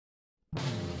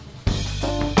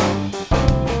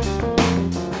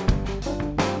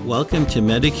Welcome to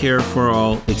Medicare for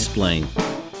All Explained.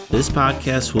 This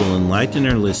podcast will enlighten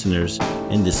our listeners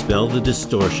and dispel the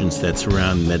distortions that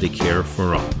surround Medicare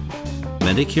for All.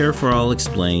 Medicare for All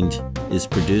Explained is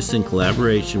produced in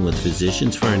collaboration with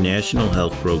Physicians for a National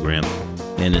Health Program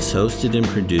and is hosted and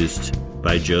produced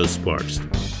by Joe Sparks.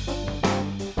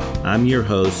 I'm your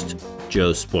host,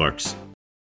 Joe Sparks.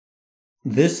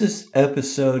 This is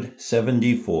episode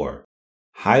 74,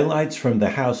 highlights from the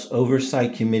House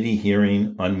Oversight Committee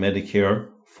hearing on Medicare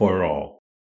for All.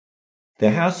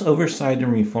 The House Oversight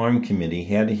and Reform Committee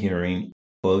had a hearing,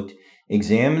 quote,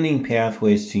 examining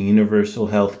pathways to universal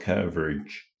health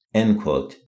coverage, end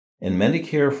quote, and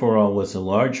Medicare for All was a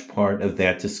large part of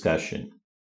that discussion.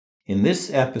 In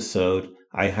this episode,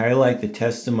 I highlight the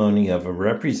testimony of a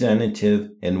representative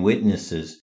and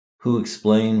witnesses who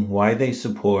explain why they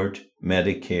support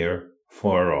Medicare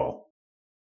for All.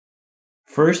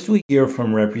 First, we hear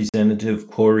from Representative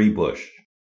Cori Bush.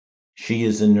 She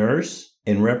is a nurse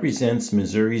and represents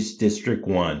Missouri's District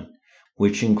 1,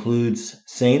 which includes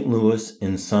St. Louis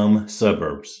and some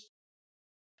suburbs.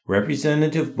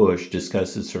 Representative Bush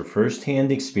discusses her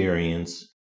firsthand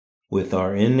experience with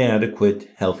our inadequate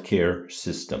healthcare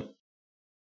system.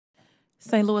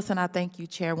 St. Louis, and I thank you,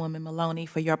 Chairwoman Maloney,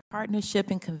 for your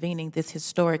partnership in convening this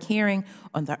historic hearing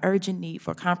on the urgent need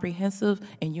for comprehensive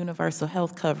and universal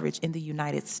health coverage in the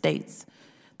United States.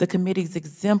 The committee's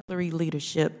exemplary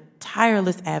leadership,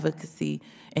 tireless advocacy,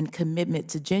 and commitment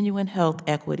to genuine health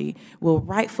equity will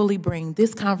rightfully bring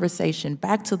this conversation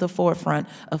back to the forefront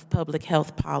of public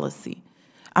health policy.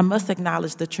 I must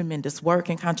acknowledge the tremendous work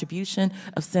and contribution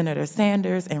of Senator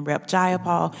Sanders and Rep.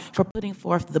 Jayapal for putting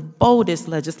forth the boldest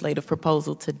legislative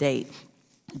proposal to date,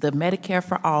 the Medicare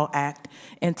for All Act,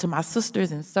 and to my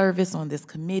sisters in service on this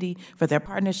committee for their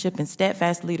partnership and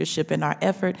steadfast leadership in our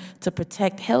effort to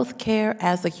protect health care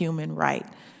as a human right.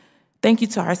 Thank you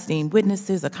to our esteemed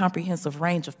witnesses, a comprehensive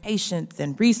range of patients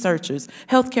and researchers,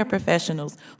 healthcare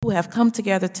professionals who have come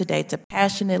together today to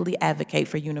passionately advocate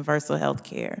for universal health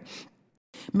care.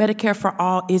 Medicare for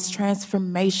All is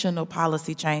transformational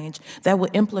policy change that will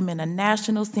implement a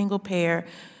national single-payer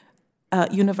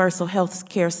universal health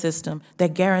care system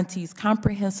that guarantees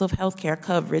comprehensive health care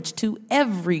coverage to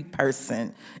every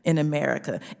person in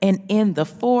America and in the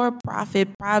for-profit,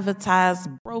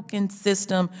 privatized, broken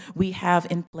system we have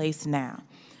in place now.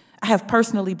 I have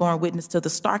personally borne witness to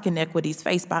the stark inequities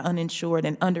faced by uninsured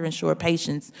and underinsured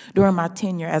patients during my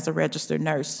tenure as a registered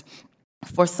nurse.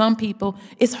 For some people,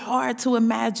 it's hard to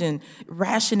imagine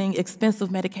rationing expensive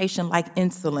medication like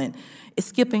insulin,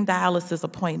 skipping dialysis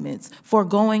appointments,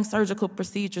 foregoing surgical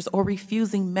procedures, or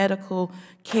refusing medical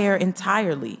care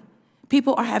entirely.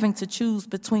 People are having to choose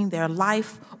between their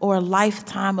life or a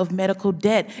lifetime of medical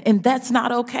debt, and that's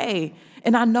not okay.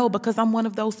 And I know because I'm one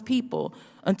of those people.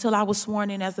 Until I was sworn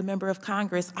in as a member of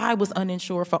Congress, I was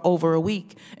uninsured for over a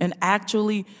week. And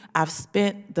actually, I've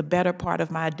spent the better part of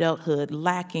my adulthood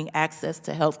lacking access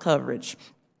to health coverage,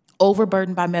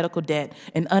 overburdened by medical debt,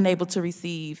 and unable to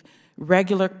receive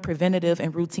regular preventative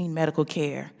and routine medical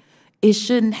care. It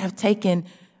shouldn't have taken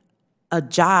a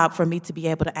job for me to be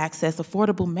able to access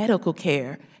affordable medical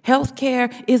care. Health care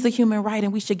is a human right,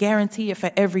 and we should guarantee it for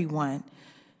everyone.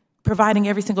 Providing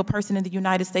every single person in the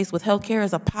United States with health care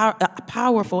is a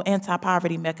powerful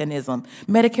anti-poverty mechanism.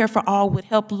 Medicare for All would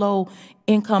help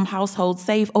low-income households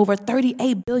save over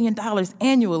 $38 billion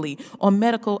annually on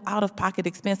medical out-of-pocket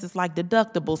expenses like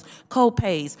deductibles,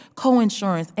 co-pays,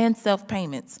 co-insurance, and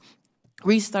self-payments.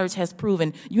 Research has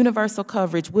proven universal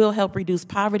coverage will help reduce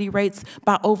poverty rates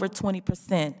by over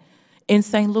 20%. In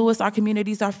St. Louis, our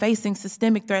communities are facing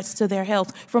systemic threats to their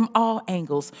health from all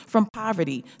angles, from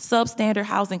poverty, substandard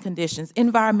housing conditions,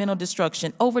 environmental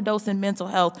destruction, overdose and mental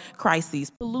health crises,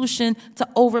 pollution to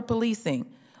over-policing.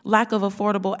 Lack of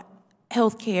affordable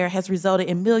health care has resulted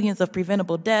in millions of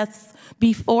preventable deaths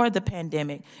before the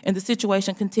pandemic, and the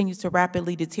situation continues to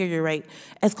rapidly deteriorate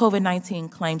as COVID-19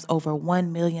 claims over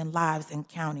 1 million lives and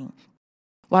counting.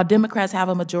 While Democrats have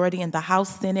a majority in the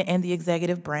House, Senate, and the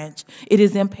executive branch, it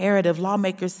is imperative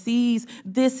lawmakers seize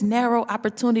this narrow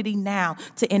opportunity now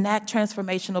to enact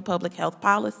transformational public health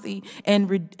policy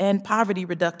and poverty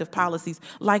reductive policies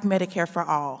like Medicare for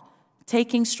All.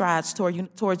 Taking strides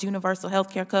towards universal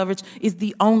health care coverage is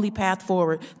the only path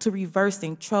forward to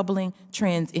reversing troubling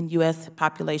trends in U.S.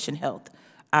 population health.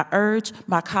 I urge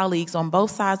my colleagues on both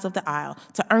sides of the aisle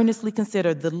to earnestly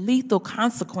consider the lethal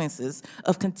consequences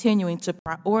of continuing to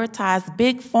prioritize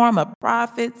big pharma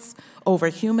profits over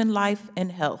human life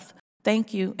and health.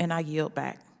 Thank you, and I yield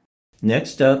back.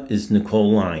 Next up is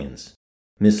Nicole Lyons.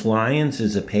 Ms. Lyons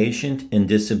is a patient and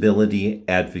disability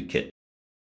advocate.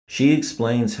 She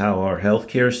explains how our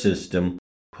healthcare system,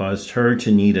 caused her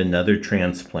to need another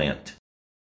transplant.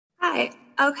 Hi.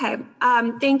 Okay.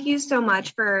 Thank you so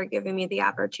much for giving me the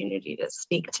opportunity to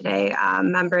speak today,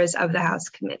 members of the House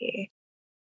Committee.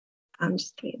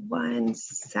 Just give me 1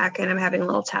 second. I'm having a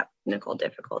little technical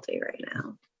difficulty right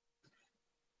now.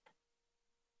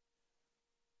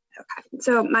 Okay.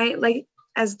 So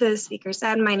as the speaker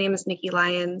said, my name is Nikki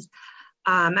Lyons.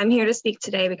 I'm here to speak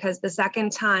today because the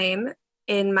second time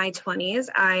in my 20s,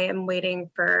 I am waiting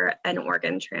for an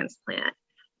organ transplant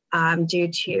due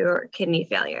to kidney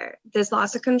failure. This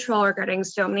loss of control regarding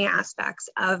so many aspects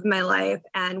of my life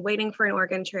and waiting for an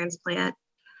organ transplant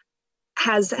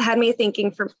has had me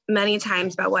thinking for many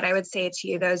times about what I would say to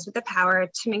you, those with the power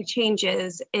to make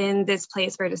changes in this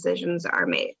place where decisions are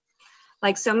made.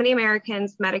 Like so many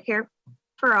Americans, Medicare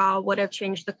for All would have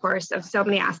changed the course of so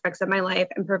many aspects of my life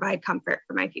and provide comfort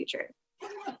for my future.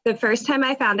 The first time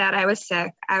I found out I was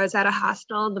sick, I was at a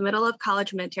hospital in the middle of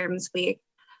college midterms week,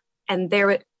 and they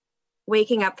were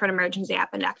waking up for an emergency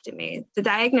appendectomy. The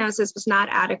diagnosis was not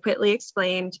adequately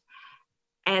explained,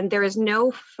 and there is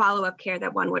no follow-up care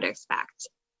that one would expect.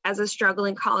 As a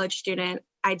struggling college student,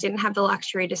 I didn't have the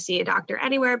luxury to see a doctor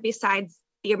anywhere besides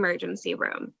the emergency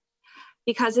room.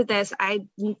 Because of this, I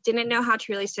didn't know how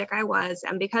truly sick I was,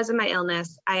 and because of my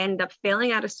illness, I ended up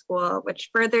failing out of school, which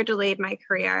further delayed my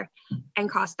career and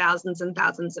cost thousands and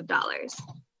thousands of dollars.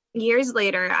 Years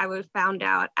later, I would found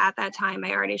out at that time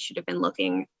I already should have been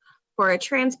looking for a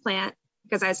transplant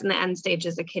because I was in the end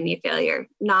stages of kidney failure,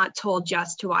 not told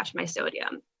just to watch my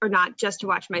sodium, or not just to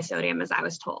watch my sodium as I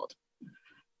was told.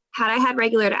 Had I had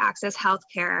regular access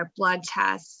healthcare, blood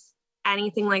tests,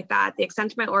 anything like that, the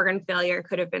extent of my organ failure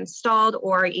could have been stalled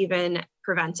or even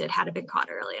prevented had it been caught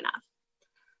early enough.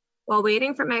 While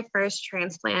waiting for my first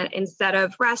transplant, instead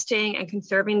of resting and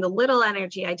conserving the little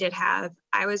energy I did have,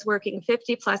 I was working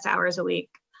 50+ hours a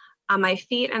week on my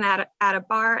feet and at a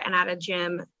bar and at a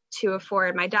gym to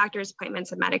afford my doctor's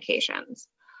appointments and medications.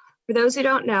 For those who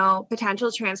don't know,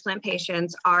 potential transplant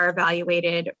patients are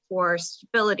evaluated for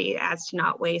stability as to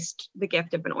not waste the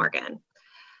gift of an organ.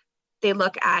 They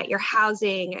look at your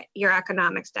housing, your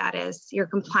economic status, your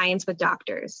compliance with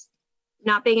doctors.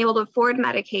 Not being able to afford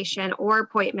medication or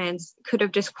appointments could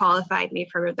have disqualified me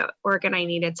for the organ I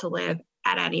needed to live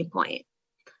at any point.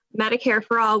 Medicare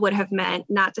for All would have meant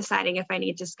not deciding if I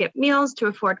need to skip meals to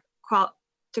afford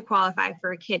to qualify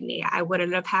for a kidney. I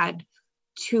wouldn't have had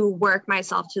to work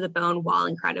myself to the bone while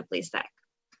incredibly sick.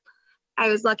 I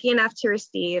was lucky enough to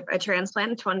receive a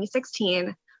transplant in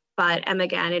 2016, but am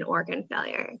again in organ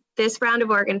failure. This round of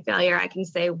organ failure, I can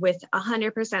say with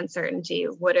 100% certainty,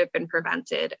 would have been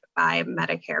prevented by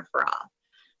Medicare for All.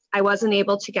 I wasn't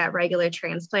able to get regular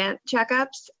transplant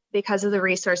checkups because of the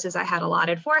resources I had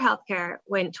allotted for healthcare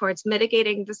went towards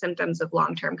mitigating the symptoms of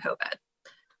long-term COVID.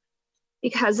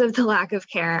 Because of the lack of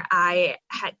care, I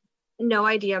had no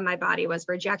idea my body was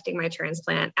rejecting my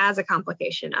transplant as a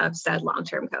complication of said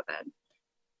long-term COVID.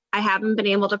 I haven't been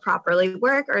able to properly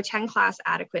work or attend class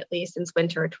adequately since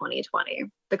winter 2020.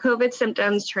 The COVID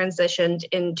symptoms transitioned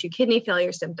into kidney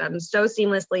failure symptoms so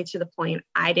seamlessly to the point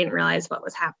I didn't realize what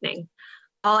was happening.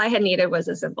 All I had needed was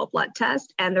a simple blood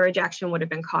test, and the rejection would have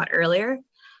been caught earlier.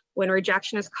 When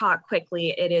rejection is caught quickly,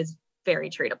 it is very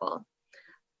treatable.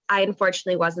 I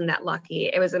unfortunately wasn't that lucky.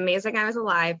 It was amazing I was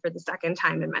alive for the second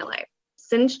time in my life.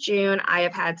 Since June, I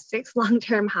have had 6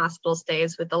 long-term hospital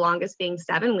stays, with the longest being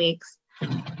 7 weeks,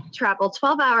 travel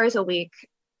 12 hours a week,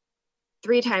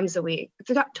 3 times a week,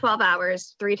 12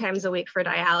 hours, 3 times a week for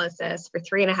dialysis for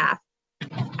 3.5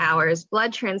 hours,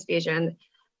 blood transfusion,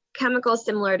 chemicals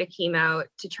similar to chemo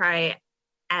to try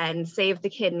and save the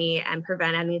kidney and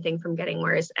prevent anything from getting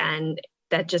worse. And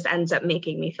that just ends up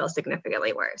making me feel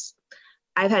significantly worse.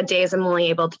 I've had days I'm only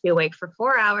able to be awake for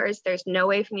 4 hours. There's no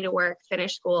way for me to work,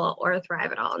 finish school, or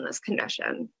thrive at all in this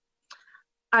condition.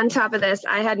 On top of this,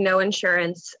 I had no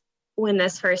insurance when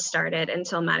this first started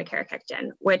until Medicare kicked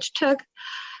in, which took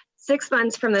 6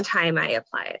 months from the time I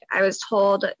applied. I was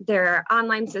told their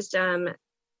online system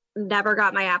never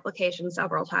got my application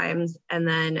several times. And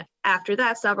then after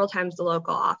that, several times the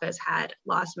local office had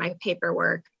lost my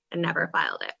paperwork and never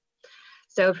filed it.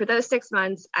 So for those 6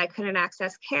 months, I couldn't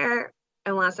access care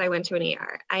unless I went to an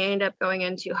ER. I ended up going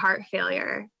into heart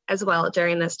failure as well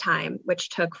during this time, which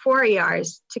took 4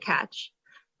 ERs to catch.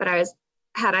 But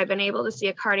had I been able to see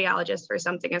a cardiologist for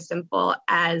something as simple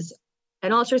as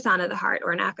an ultrasound of the heart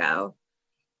or an echo,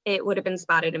 it would have been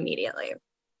spotted immediately.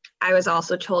 I was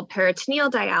also told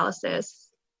peritoneal dialysis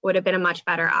would have been a much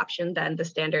better option than the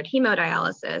standard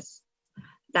hemodialysis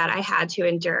that I had to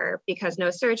endure because no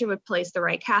surgeon would place the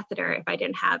right catheter if I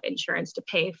didn't have insurance to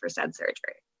pay for said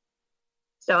surgery.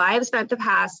 So I have spent the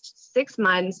past 6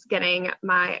 months getting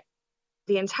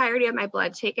the entirety of my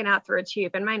blood taken out through a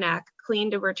tube in my neck,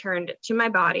 cleaned and returned to my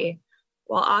body,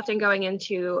 while often going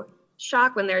into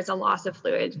shock when there's a loss of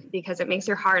fluid because it makes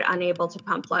your heart unable to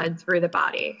pump blood through the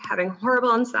body, having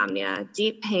horrible insomnia,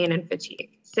 deep pain, and fatigue.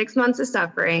 6 months of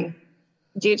suffering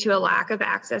due to a lack of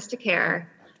access to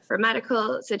care for a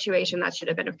medical situation that should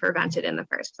have been prevented in the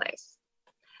first place.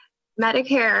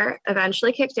 Medicare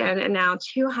eventually kicked in, and now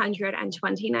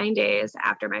 229 days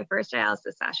after my first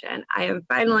dialysis session, I am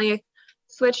finally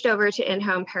switched over to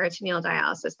in-home peritoneal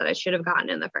dialysis that I should have gotten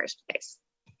in the first place.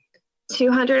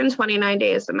 229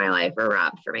 days of my life were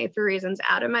robbed from me for reasons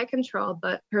out of my control,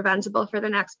 but preventable for the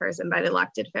next person by the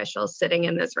elected officials sitting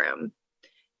in this room.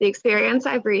 The experience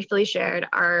I briefly shared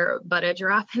are but a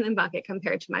drop in the bucket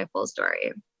compared to my full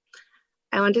story.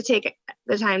 I want to take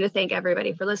the time to thank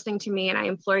everybody for listening to me, and I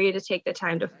implore you to take the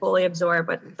time to fully absorb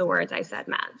what the words I said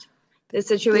meant. This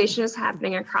situation is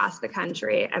happening across the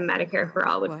country, and Medicare for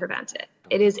All would prevent it.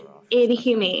 It is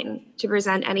inhumane to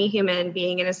present any human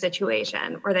being in a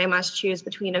situation where they must choose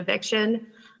between eviction,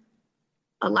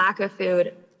 a lack of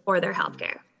food, or their health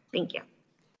care. Thank you.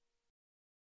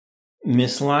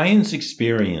 Ms. Lyons'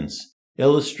 experience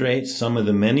illustrates some of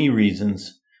the many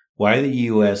reasons why the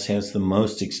U.S. has the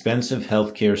most expensive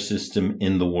healthcare system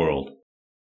in the world.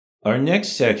 Our next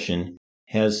section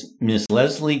has Ms.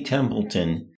 Leslie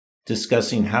Templeton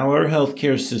discussing how our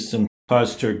healthcare system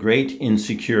caused her great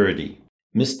insecurity.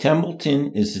 Ms.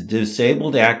 Templeton is a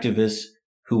disabled activist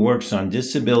who works on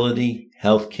disability,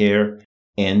 healthcare,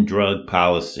 and drug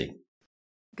policy.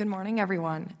 Good morning,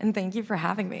 everyone, and thank you for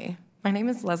having me. My name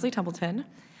is Leslie Templeton,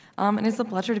 and it's a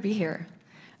pleasure to be here.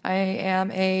 I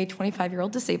am a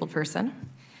 25-year-old disabled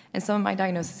person, and some of my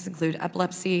diagnoses include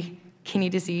epilepsy, kidney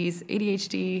disease,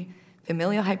 ADHD,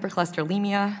 familial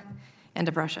hypercholesterolemia, and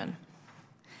depression.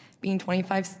 Being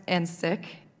 25 and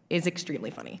sick is extremely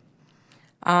funny.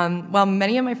 While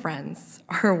many of my friends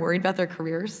are worried about their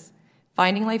careers,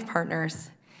 finding life partners,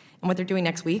 and what they're doing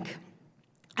next week,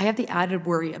 I have the added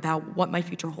worry about what my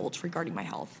future holds regarding my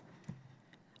health.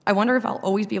 I wonder if I'll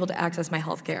always be able to access my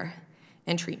health care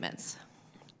and treatments.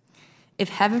 If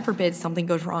heaven forbid something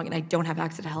goes wrong and I don't have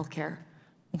access to health care,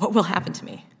 what will happen to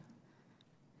me?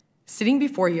 Sitting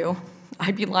before you,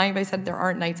 I'd be lying if I said there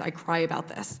aren't nights I cry about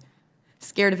this,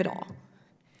 scared of it all,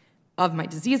 of my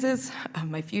diseases, of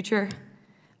my future,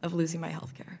 of losing my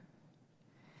health care.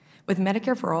 With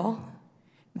Medicare for All,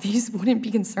 these wouldn't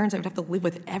be concerns I would have to live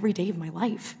with every day of my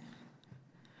life.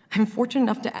 I'm fortunate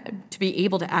enough to be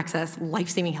able to access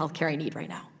life-saving health care I need right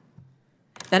now.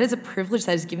 That is a privilege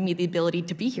that has given me the ability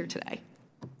to be here today.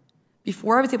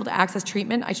 Before I was able to access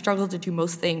treatment, I struggled to do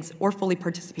most things or fully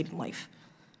participate in life.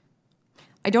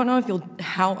 I don't know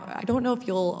if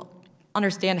you'll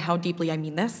understand how deeply I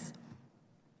mean this,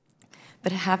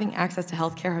 but having access to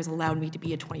health care has allowed me to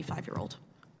be a 25-year-old.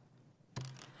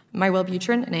 My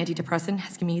Wellbutrin, an antidepressant,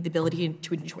 has given me the ability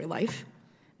to enjoy life.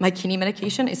 My kidney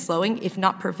medication is slowing, if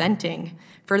not preventing,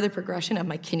 further progression of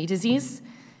my kidney disease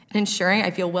and ensuring I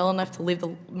feel well enough to live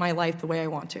my life the way I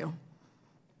want to.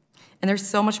 And there's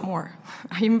so much more.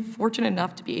 I am fortunate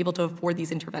enough to be able to afford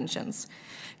these interventions,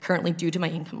 currently due to my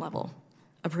income level,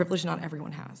 a privilege not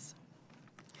everyone has.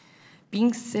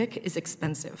 Being sick is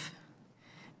expensive,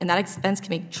 and that expense can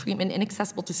make treatment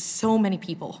inaccessible to so many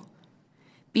people.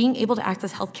 Being able to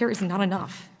access healthcare is not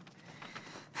enough.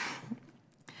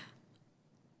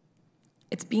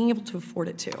 It's being able to afford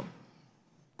it too.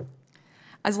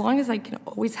 As long as I can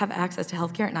always have access to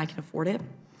healthcare and I can afford it,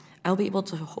 I'll be able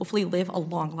to hopefully live a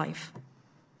long life.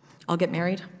 I'll get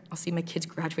married, I'll see my kids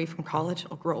graduate from college,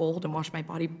 I'll grow old and watch my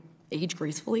body age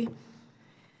gracefully.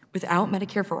 Without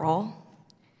Medicare for All,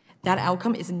 that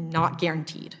outcome is not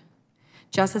guaranteed,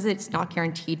 just as it's not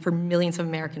guaranteed for millions of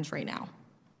Americans right now.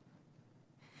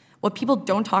 What people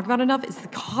don't talk about enough is the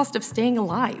cost of staying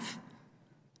alive.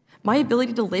 My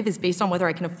ability to live is based on whether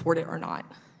I can afford it or not.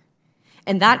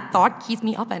 And that thought keeps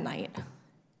me up at night.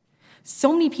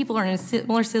 So many people are in a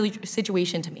similar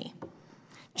situation to me.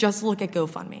 Just look at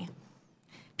GoFundMe.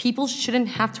 People shouldn't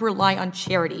have to rely on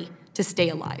charity to stay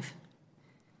alive.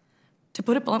 To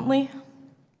put it bluntly,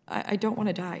 I don't want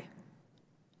to die.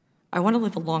 I want to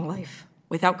live a long life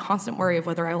without constant worry of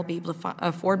whether I will be able to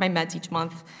afford my meds each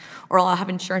month or I'll have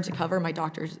insurance to cover my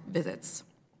doctor's visits.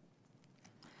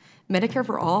 Medicare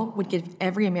for All would give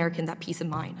every American that peace of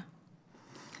mind,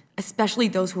 especially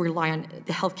those who rely on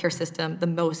the healthcare system the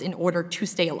most in order to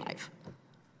stay alive.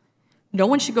 No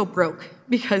one should go broke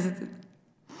because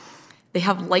they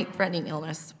have life-threatening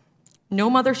illness. No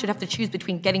mother should have to choose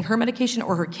between getting her medication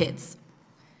or her kids.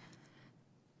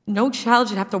 No child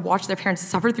should have to watch their parents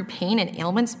suffer through pain and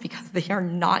ailments because they are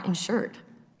not insured.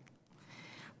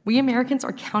 We Americans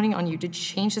are counting on you to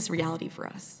change this reality for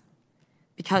us.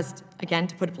 Because, again,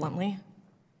 to put it bluntly,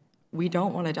 we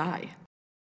don't want to die.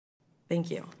 Thank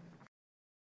you.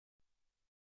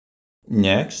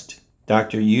 Next,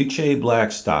 Dr. Uche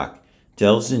Blackstock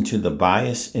delves into the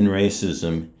bias and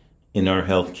racism in our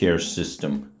healthcare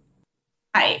system.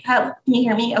 Hi, can you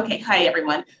hear me? Okay, hi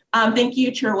everyone. Thank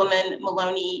you, Chairwoman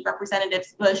Maloney,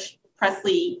 Representatives Bush,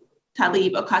 Presley,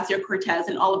 Tlaib, Ocasio-Cortez,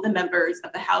 and all of the members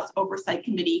of the House Oversight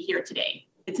Committee here today.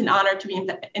 It's an honor to be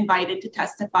invited to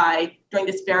testify during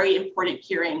this very important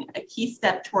hearing, a key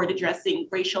step toward addressing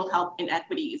racial health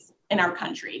inequities in our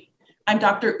country. I'm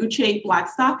Dr. Uche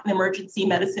Blackstock, an emergency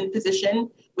medicine physician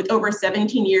with over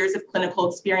 17 years of clinical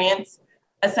experience,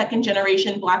 a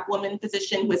second-generation Black woman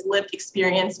physician who has lived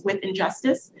experience with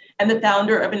injustice, and the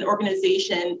founder of an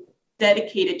organization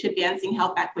dedicated to advancing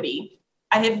health equity.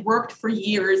 I have worked for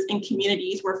years in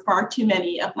communities where far too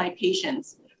many of my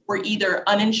patients were either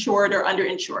uninsured or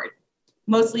underinsured,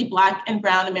 mostly Black and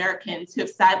Brown Americans who have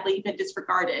sadly been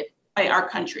disregarded by our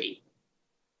country.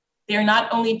 They are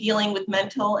not only dealing with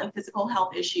mental and physical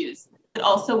health issues, but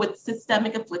also with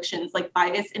systemic afflictions like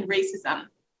bias and racism,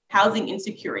 housing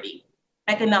insecurity,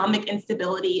 economic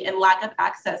instability, and lack of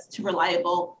access to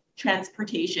reliable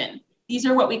transportation. These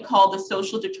are what we call the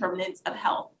social determinants of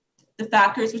health, the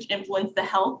factors which influence the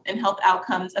health and health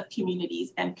outcomes of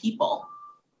communities and people.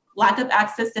 Lack of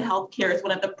access to healthcare is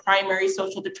one of the primary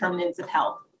social determinants of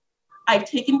health. I've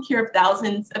taken care of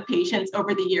thousands of patients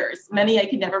over the years, many I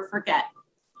can never forget.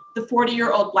 The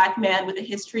 40-year-old Black man with a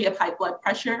history of high blood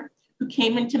pressure who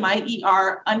came into my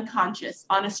ER unconscious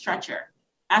on a stretcher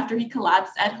after he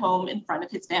collapsed at home in front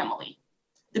of his family.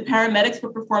 The paramedics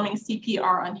were performing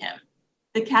CPR on him.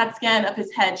 The CAT scan of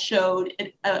his head showed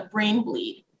a brain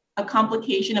bleed, a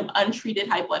complication of untreated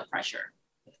high blood pressure.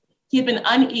 He had been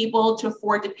unable to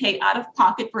afford to pay out of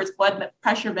pocket for his blood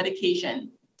pressure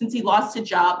medication since he lost a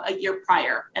job a year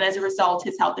prior, and as a result,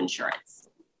 his health insurance.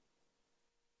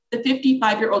 The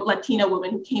 55-year-old Latina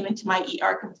woman who came into my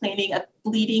ER complaining of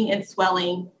bleeding and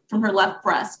swelling from her left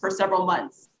breast for several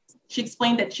months. She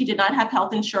explained that she did not have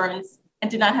health insurance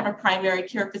and did not have a primary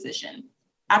care physician.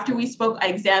 After we spoke, I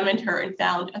examined her and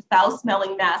found a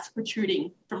foul-smelling mass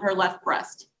protruding from her left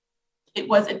breast. It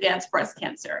was advanced breast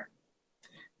cancer.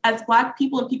 As Black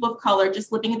people and people of color,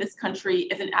 just living in this country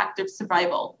is an act of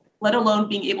survival, let alone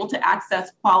being able to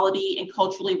access quality and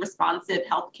culturally responsive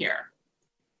healthcare.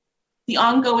 The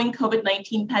ongoing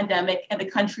COVID-19 pandemic and the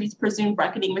country's presumed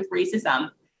reckoning with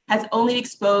racism has only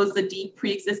exposed the deep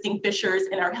pre-existing fissures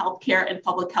in our healthcare and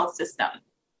public health system.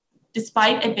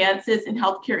 Despite advances in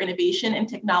healthcare innovation and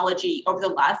technology over the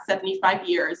last 75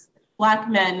 years, Black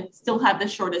men still have the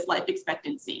shortest life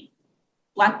expectancy.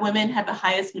 Black women have the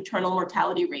highest maternal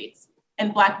mortality rates,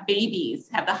 and Black babies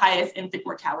have the highest infant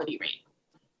mortality rate.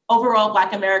 Overall,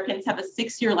 Black Americans have a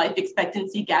 6-year life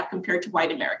expectancy gap compared to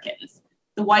white Americans,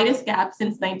 the widest gap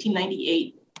since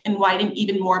 1998, and widened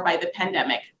even more by the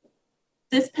pandemic.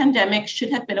 This pandemic should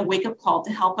have been a wake-up call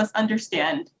to help us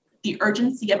understand the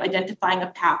urgency of identifying a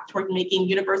path toward making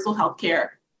universal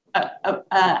healthcare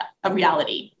a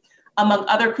reality, among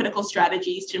other critical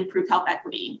strategies to improve health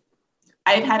equity.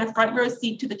 I have had a front row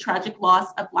seat to the tragic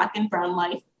loss of Black and Brown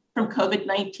life from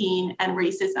COVID-19 and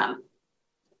racism.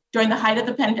 During the height of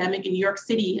the pandemic in New York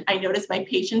City, I noticed my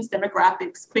patients'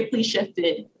 demographics quickly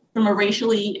shifted from a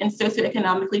racially and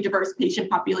socioeconomically diverse patient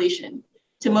population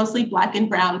to mostly Black and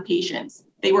Brown patients.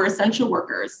 They were essential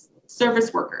workers,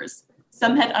 service workers.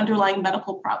 Some had underlying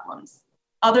medical problems.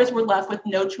 Others were left with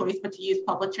no choice but to use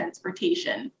public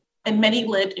transportation, and many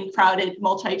lived in crowded,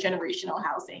 multi-generational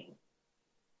housing.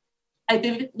 I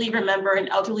vividly remember an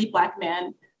elderly Black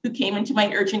man who came into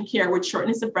my urgent care with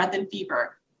shortness of breath and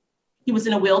fever. He was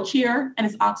in a wheelchair and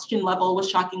his oxygen level was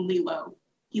shockingly low.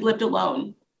 He lived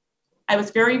alone. I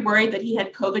was very worried that he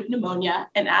had COVID pneumonia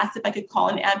and asked if I could call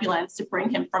an ambulance to bring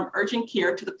him from urgent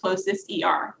care to the closest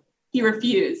ER. He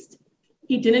refused.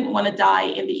 He didn't want to die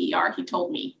in the ER, he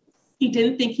told me. He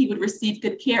didn't think he would receive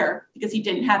good care because he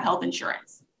didn't have health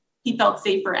insurance. He felt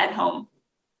safer at home.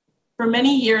 For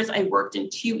many years, I worked in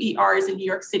 2 ERs in New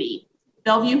York City,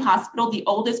 Bellevue Hospital, the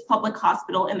oldest public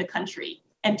hospital in the country,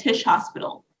 and Tisch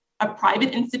Hospital, a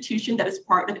private institution that is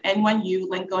part of NYU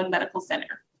Langone Medical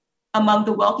Center, among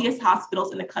the wealthiest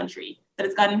hospitals in the country that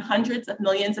has gotten hundreds of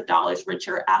millions of dollars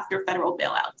richer after federal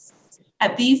bailouts.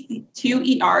 At these 2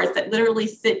 ERs that literally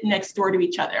sit next door to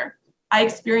each other, I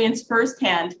experienced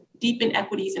firsthand deep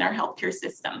inequities in our healthcare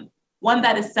system, one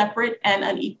that is separate and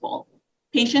unequal.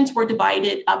 Patients were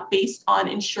divided up based on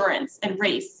insurance and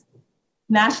race.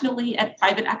 Nationally, at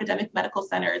private academic medical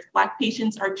centers, Black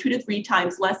patients are 2 to 3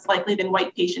 times less likely than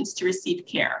white patients to receive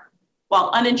care,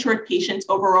 while uninsured patients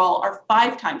overall are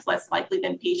 5 times less likely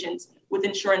than patients with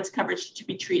insurance coverage to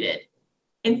be treated.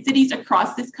 In cities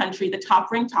across this country, the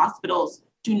top-ranked hospitals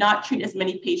do not treat as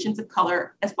many patients of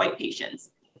color as white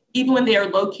patients, even when they are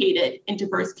located in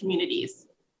diverse communities.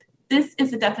 This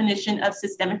is the definition of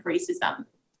systemic racism.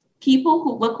 People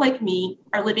who look like me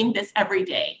are living this every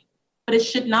day, but it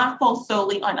should not fall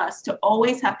solely on us to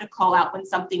always have to call out when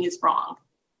something is wrong.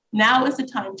 Now is the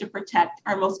time to protect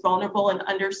our most vulnerable and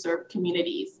underserved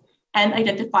communities and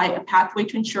identify a pathway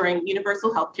to ensuring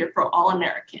universal healthcare for all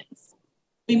Americans.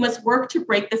 We must work to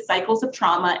break the cycles of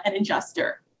trauma and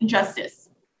injustice,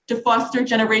 to foster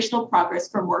generational progress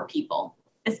for more people,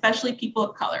 especially people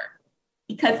of color,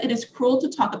 because it is cruel to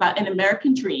talk about an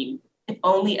American dream if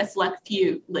only a select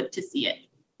few live to see it.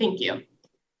 Thank you.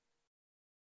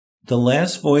 The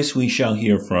last voice we shall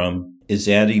hear from is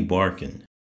Addie Barkan.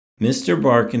 Mr.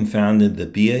 Barkan founded the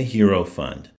Be a Hero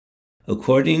Fund.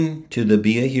 According to the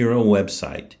Be a Hero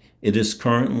website, it is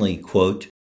currently, quote,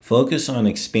 focused on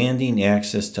expanding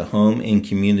access to home and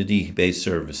community-based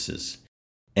services,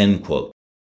 end quote.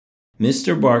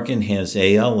 Mr. Barkan has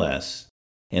ALS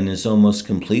and is almost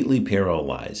completely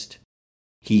paralyzed.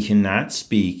 He cannot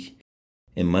speak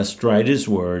and must write his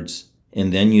words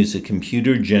and then use a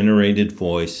computer-generated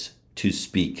voice to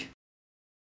speak.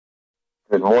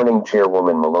 Good morning,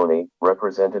 Chairwoman Maloney,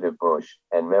 Representative Bush,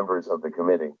 and members of the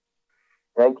committee.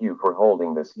 Thank you for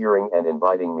holding this hearing and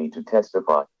inviting me to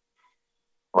testify.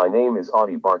 My name is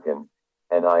Addie Barkan,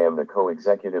 and I am the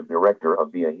co-executive director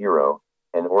of Be a Hero,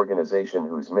 an organization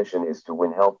whose mission is to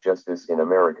win health justice in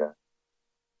America.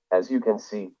 As you can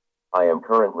see, I am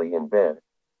currently in bed.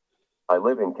 I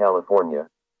live in California,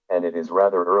 and it is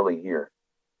rather early here.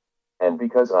 And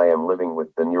because I am living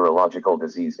with the neurological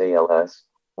disease ALS,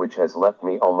 which has left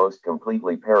me almost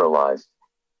completely paralyzed,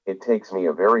 it takes me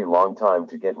a very long time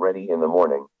to get ready in the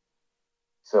morning.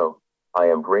 So, I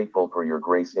am grateful for your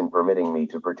grace in permitting me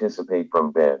to participate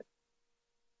from bed.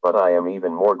 But I am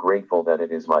even more grateful that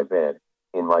it is my bed,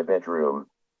 in my bedroom,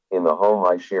 in the home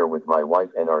I share with my wife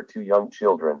and our 2 young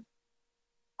children.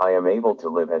 I am able to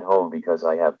live at home because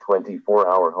I have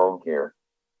 24-hour home care.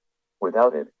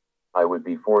 Without it, I would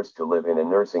be forced to live in a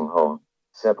nursing home,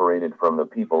 separated from the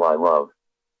people I love.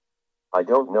 I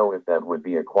don't know if that would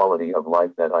be a quality of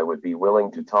life that I would be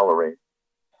willing to tolerate.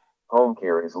 Home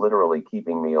care is literally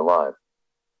keeping me alive.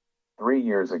 3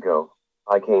 years ago,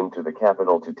 I came to the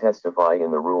Capitol to testify in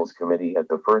the Rules Committee at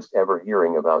the first ever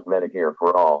hearing about Medicare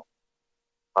for All.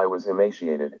 I was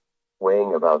emaciated,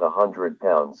 weighing about 100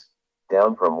 pounds,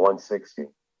 down from 160.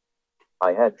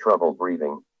 I had trouble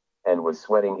breathing, and was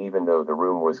sweating even though the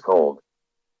room was cold.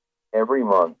 Every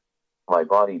month, my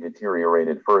body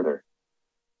deteriorated further.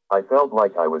 I felt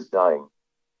like I was dying.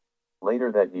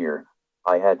 Later that year,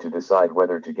 I had to decide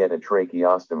whether to get a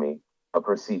tracheostomy, a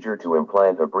procedure to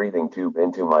implant a breathing tube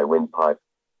into my windpipe,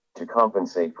 to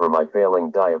compensate for my failing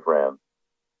diaphragm.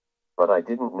 But I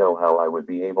didn't know how I would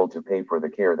be able to pay for the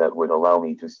care that would allow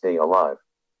me to stay alive.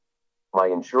 My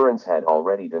insurance had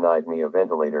already denied me a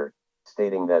ventilator,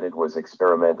 stating that it was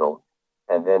experimental,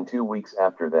 and then 2 weeks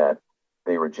after that,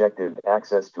 they rejected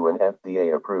access to an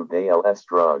FDA-approved ALS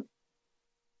drug.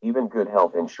 Even good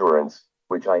health insurance,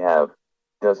 which I have,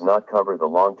 does not cover the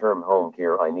long-term home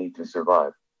care I need to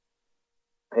survive.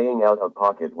 Paying out of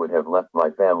pocket would have left my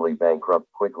family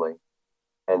bankrupt quickly.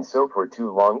 And so for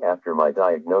too long after my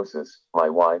diagnosis, my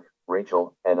wife,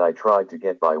 Rachel, and I tried to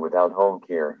get by without home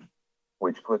care,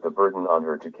 which put the burden on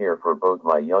her to care for both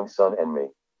my young son and me.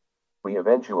 We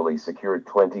eventually secured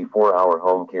 24-hour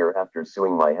home care after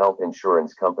suing my health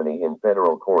insurance company in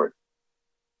federal court.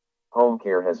 Home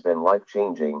care has been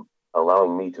life-changing,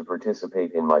 allowing me to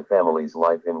participate in my family's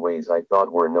life in ways I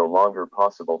thought were no longer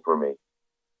possible for me.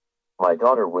 My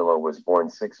daughter Willow was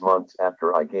born 6 months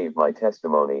after I gave my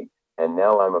testimony, and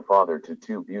now I'm a father to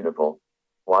 2 beautiful,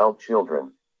 wild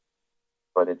children.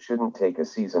 But it shouldn't take a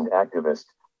seasoned activist,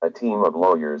 a team of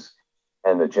lawyers,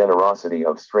 and the generosity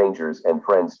of strangers and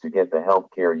friends to get the health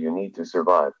care you need to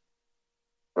survive.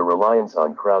 The reliance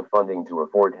on crowdfunding to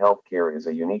afford health care is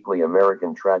a uniquely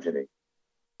American tragedy.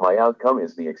 My outcome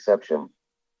is the exception,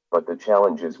 but the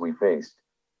challenges we faced,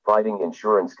 fighting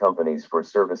insurance companies for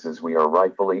services we are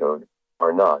rightfully owed,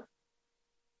 are not.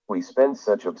 We spend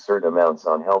such absurd amounts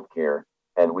on health care,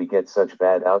 and we get such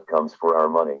bad outcomes for our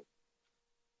money.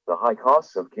 The high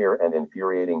costs of care and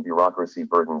infuriating bureaucracy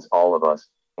burdens all of us,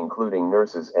 including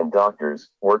nurses and doctors,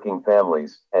 working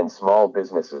families, and small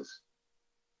businesses.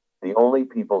 The only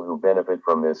people who benefit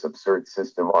from this absurd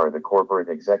system are the corporate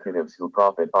executives who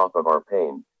profit off of our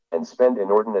pain, and spend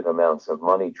inordinate amounts of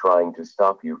money trying to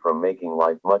stop you from making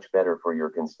life much better for your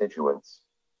constituents.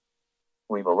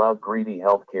 We've allowed greedy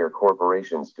healthcare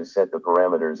corporations to set the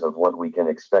parameters of what we can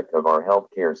expect of our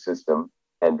healthcare system,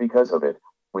 and because of it,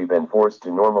 we've been forced to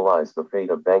normalize the fate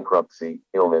of bankruptcy,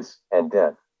 illness, and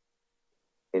death.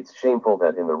 It's shameful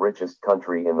that in the richest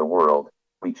country in the world,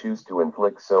 we choose to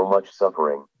inflict so much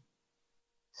suffering.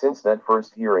 Since that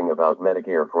first hearing about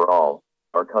Medicare for All,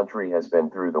 our country has been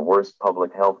through the worst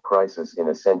public health crisis in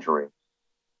a century.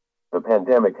 The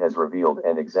pandemic has revealed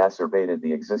and exacerbated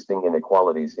the existing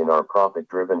inequalities in our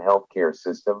profit-driven healthcare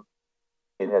system.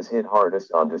 It has hit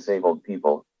hardest on disabled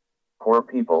people, poor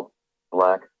people,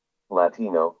 Black,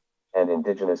 Latino, and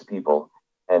Indigenous people,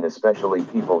 and especially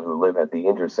people who live at the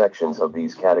intersections of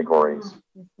these categories.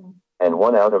 And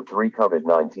 1 out of 3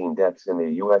 COVID-19 deaths in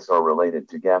the U.S. are related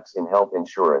to gaps in health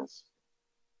insurance.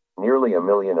 Nearly 1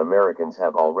 million Americans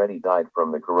have already died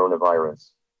from the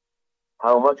coronavirus.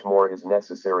 How much more is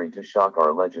necessary to shock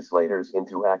our legislators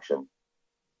into action?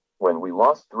 When we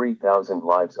lost 3,000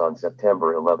 lives on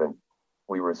September 11,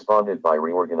 we responded by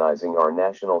reorganizing our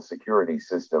national security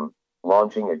system,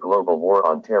 launching a global war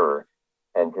on terror,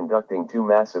 and conducting 2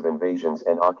 massive invasions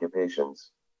and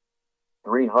occupations.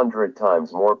 300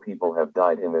 times more people have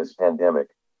died in this pandemic,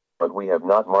 but we have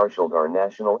not marshaled our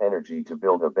national energy to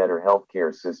build a better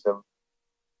healthcare system.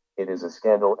 It is a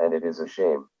scandal and it is a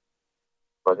shame.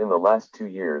 But in the last 2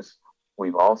 years,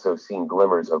 we've also seen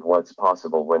glimmers of what's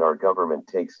possible when our government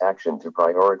takes action to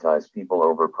prioritize people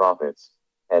over profits,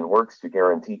 and works to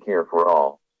guarantee care for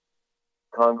all.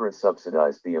 Congress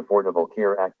subsidized the Affordable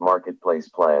Care Act marketplace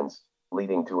plans,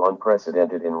 leading to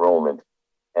unprecedented enrollment,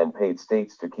 and paid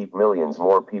states to keep millions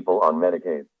more people on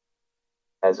Medicaid.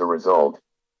 As a result,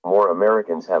 more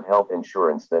Americans have health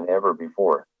insurance than ever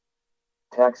before.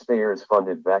 Taxpayers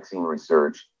funded vaccine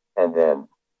research, and then,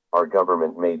 our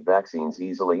government made vaccines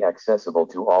easily accessible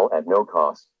to all at no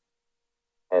cost.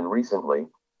 And recently,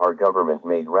 our government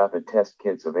made rapid test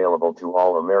kits available to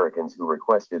all Americans who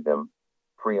requested them,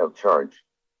 free of charge.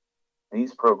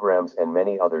 These programs and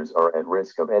many others are at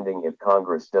risk of ending if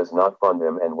Congress does not fund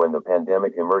them and when the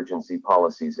pandemic emergency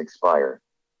policies expire.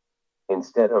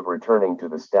 Instead of returning to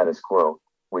the status quo,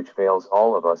 which fails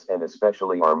all of us and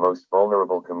especially our most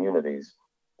vulnerable communities,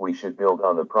 we should build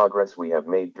on the progress we have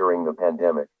made during the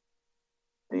pandemic.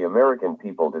 The American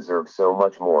people deserve so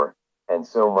much more, and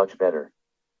so much better.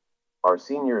 Our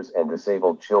seniors and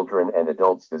disabled children and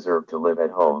adults deserve to live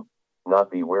at home,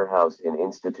 not be warehoused in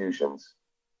institutions.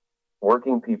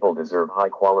 Working people deserve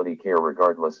high-quality care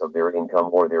regardless of their income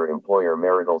or their employer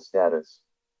marital status.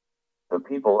 The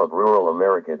people of rural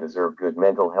America deserve good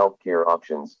mental health care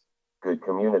options, good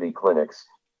community clinics,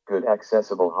 good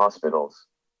accessible hospitals.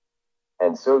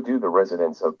 And so do the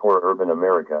residents of poor urban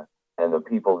America, and the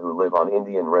people who live on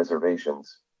Indian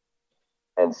reservations.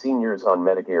 And seniors on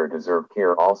Medicare deserve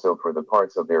care also for the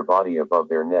parts of their body above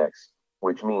their necks,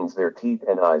 which means their teeth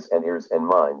and eyes and ears and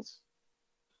minds.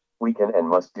 We can and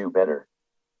must do better.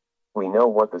 We know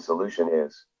what the solution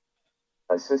is.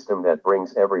 A system that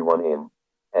brings everyone in,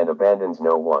 and abandons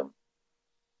no one.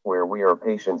 Where we are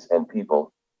patients and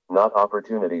people, not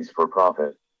opportunities for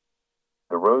profit.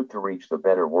 The road to reach the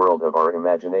better world of our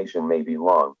imagination may be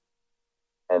long.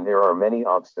 And there are many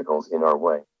obstacles in our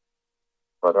way.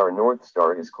 But our North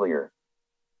Star is clear.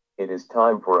 It is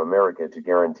time for America to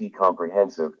guarantee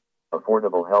comprehensive,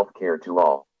 affordable health care to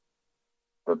all.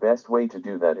 The best way to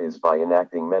do that is by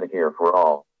enacting Medicare for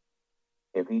all.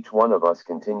 If each one of us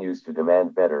continues to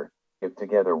demand better, if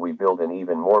together we build an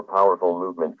even more powerful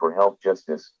movement for health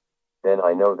justice, then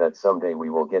I know that someday we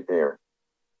will get there.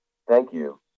 Thank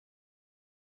you.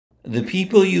 The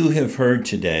people you have heard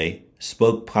today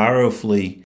spoke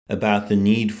powerfully about the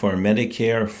need for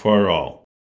Medicare for all.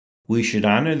 We should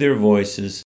honor their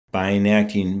voices by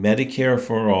enacting Medicare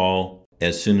for all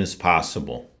as soon as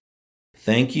possible.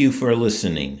 Thank you for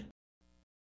listening.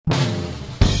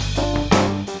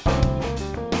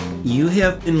 You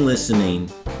have been listening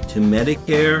to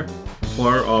Medicare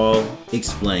for All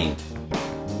Explained.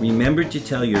 Remember to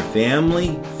tell your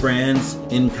family, friends,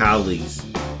 and colleagues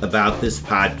about this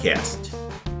podcast.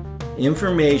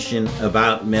 Information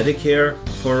about Medicare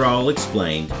for All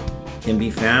Explained can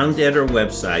be found at our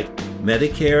website,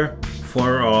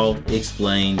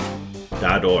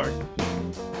 medicareforallexplained.org.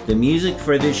 The music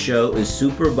for this show is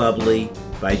Super Bubbly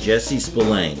by Jesse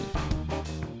Spillane.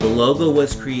 The logo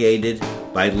was created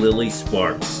by Lily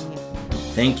Sparks.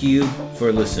 Thank you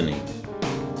for listening.